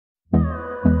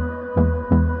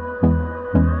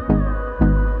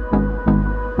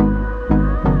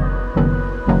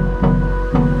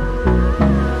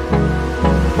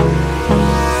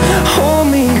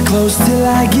close till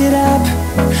I get up.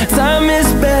 Time is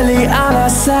barely on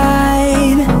our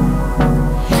side.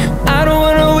 I don't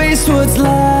wanna waste what's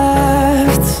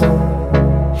left.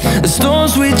 The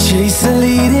storms we chase are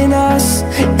leading us,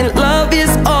 and love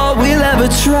is all we'll ever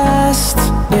trust.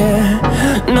 Yeah,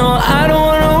 no, I don't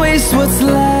wanna waste what's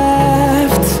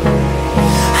left.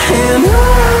 And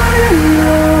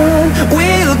on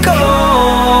we'll go,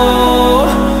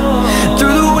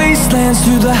 through the wastelands,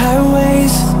 through the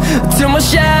highways, till my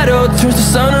shadow turns to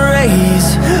sun rays.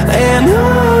 And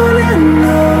on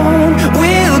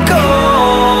we'll go,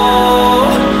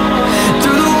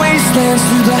 through the wastelands,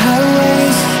 through the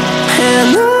highways,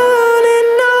 and on we'll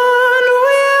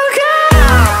go.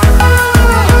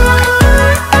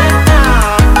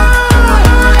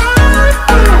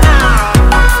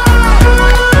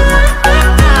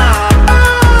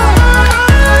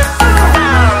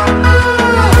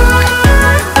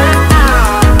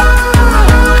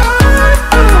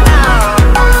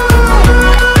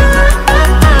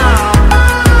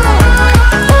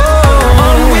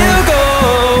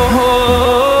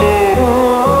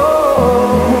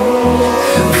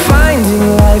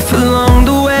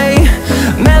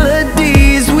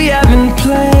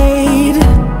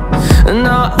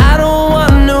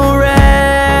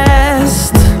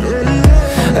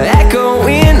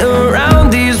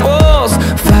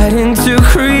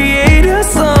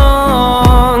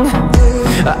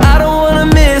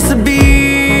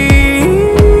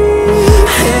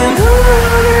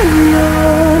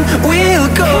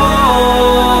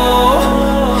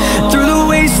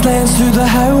 Through the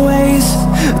highways,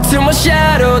 till my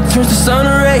shadow turns to sun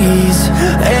rays.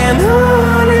 And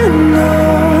on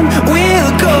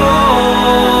we'll go,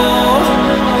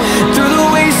 through the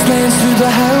wastelands, through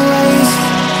the highways,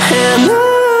 and on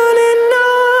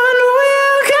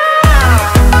we'll go.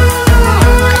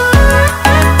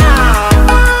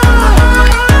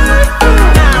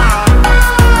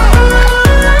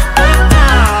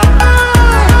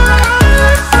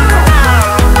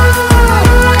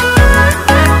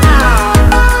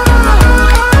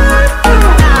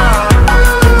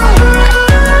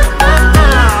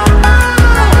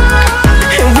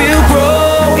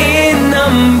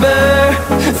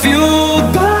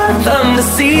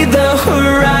 See the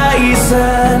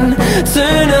horizon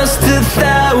turn us to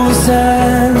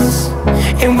thousands,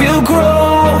 and we'll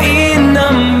grow in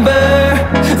number,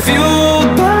 fueled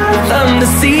by them. To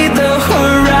see the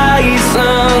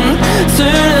horizon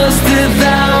turn us to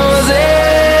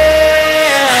thousands,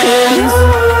 and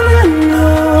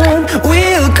on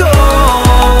we'll go,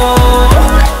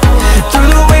 through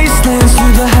the wastelands,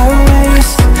 through the highways,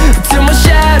 till my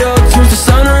shadow turns to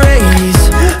sun rays.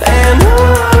 And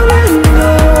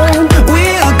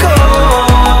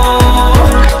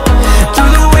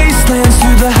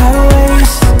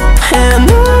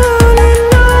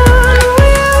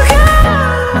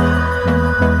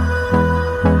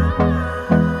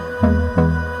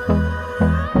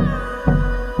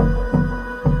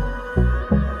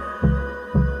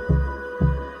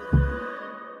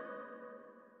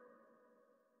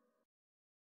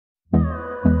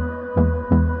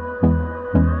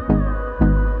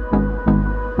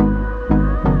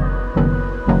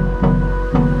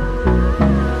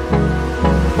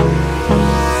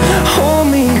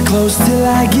close till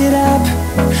I get up.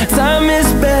 Time is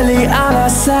barely on our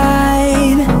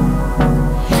side.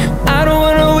 I don't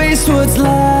wanna waste what's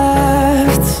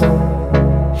left.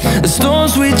 The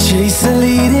storms we chase are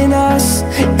leading us,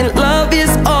 and love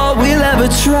is all we'll ever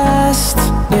trust.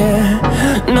 Yeah,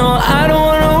 no, I don't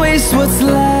wanna waste what's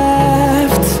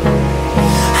left.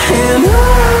 And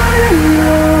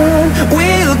on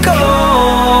we'll go,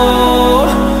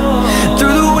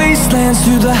 through the wastelands,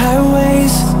 through the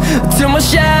highways, till my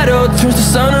shadow turns to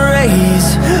sun rays.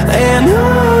 And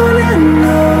on